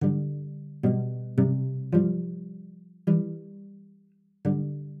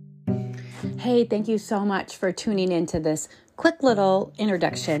Hey, thank you so much for tuning into this quick little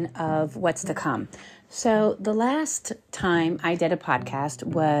introduction of what's to come. So the last time I did a podcast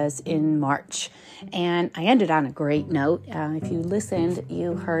was in March, and I ended on a great note. If you listened,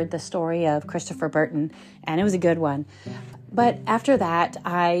 you heard the story of Christopher Burton, and it was a good one. But after that,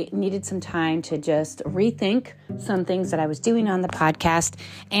 I needed some time to just rethink some things that I was doing on the podcast.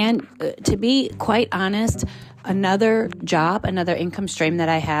 And to be quite honest, another job, another income stream that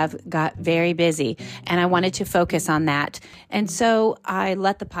I have got very busy, and I wanted to focus on that. And so I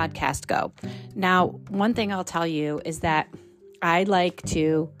let the podcast go. Now, one thing I'll tell you is that I like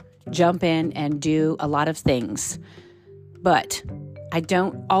to jump in and do a lot of things, but I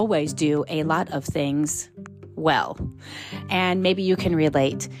don't always do a lot of things well. And maybe you can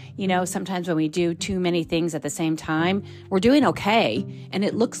relate. You know, sometimes when we do too many things at the same time, we're doing okay. And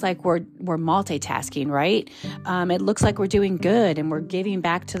it looks like we're multitasking, right? It looks like we're doing good and we're giving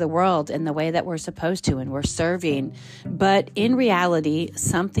back to the world in the way that we're supposed to, and we're serving. But in reality,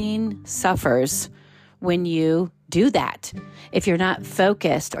 something suffers when you do that. If you're not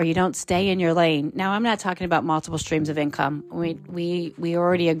focused or you don't stay in your lane. Now, I'm not talking about multiple streams of income. We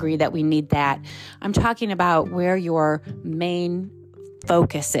already agree that we need that. I'm talking about where your main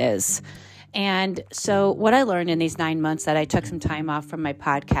focus is. And so what I learned in these 9 months that I took some time off from my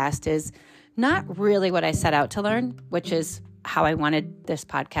podcast is not really what I set out to learn, which is how I wanted this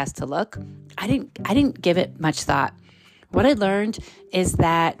podcast to look. I didn't give it much thought. What I learned is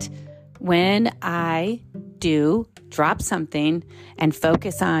that when I do drop something and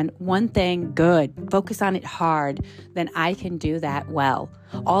focus on one thing good, focus on it hard, then I can do that well.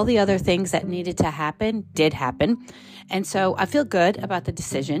 All the other things that needed to happen did happen. And so I feel good about the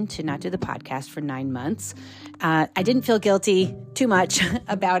decision to not do the podcast for 9 months. I didn't feel guilty too much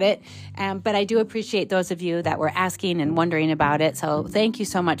about it, but I do appreciate those of you that were asking and wondering about it. So thank you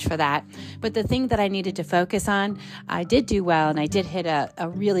so much for that. But the thing that I needed to focus on, I did do well, and I did hit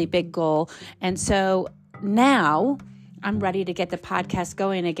a really big goal. And so now I'm ready to get the podcast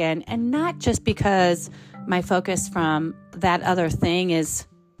going again, and not just because my focus from that other thing is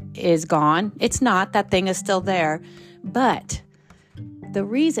gone. It's not. That thing is still there. But the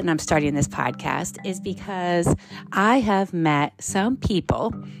reason I'm starting this podcast is because I have met some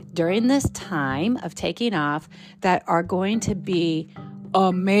people during this time of taking off that are going to be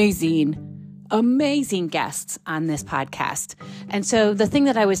amazing guests on this podcast. And so the thing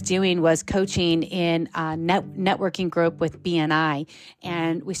that I was doing was coaching in a networking group with BNI.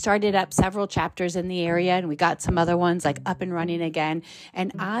 And we started up several chapters in the area, and we got some other ones like up and running again.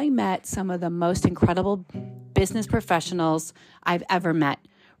 And I met some of the most incredible business professionals I've ever met.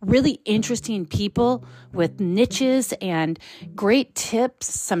 Really interesting people with niches and great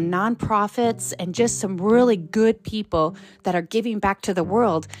tips, some nonprofits, and just some really good people that are giving back to the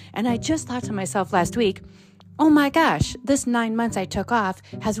world. And I just thought to myself last week, oh my gosh, this 9 months I took off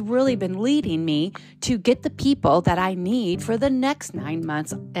has really been leading me to get the people that I need for the next 9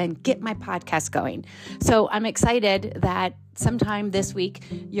 months and get my podcast going. So I'm excited that sometime this week,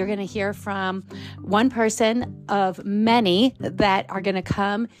 you're going to hear from one person of many that are going to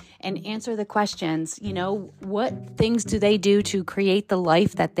come and answer the questions. You know, what things do they do to create the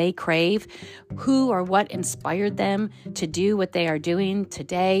life that they crave? Who or what inspired them to do what they are doing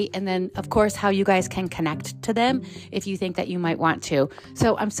today? And then, of course, how you guys can connect to them if you think that you might want to.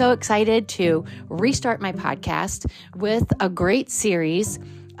 So I'm so excited to restart my podcast with a great series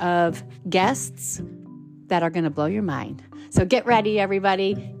of guests that are going to blow your mind. So get ready,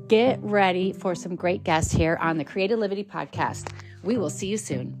 everybody. Get ready for some great guests here on the Creativity Podcast. We will see you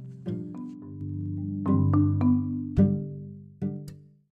soon.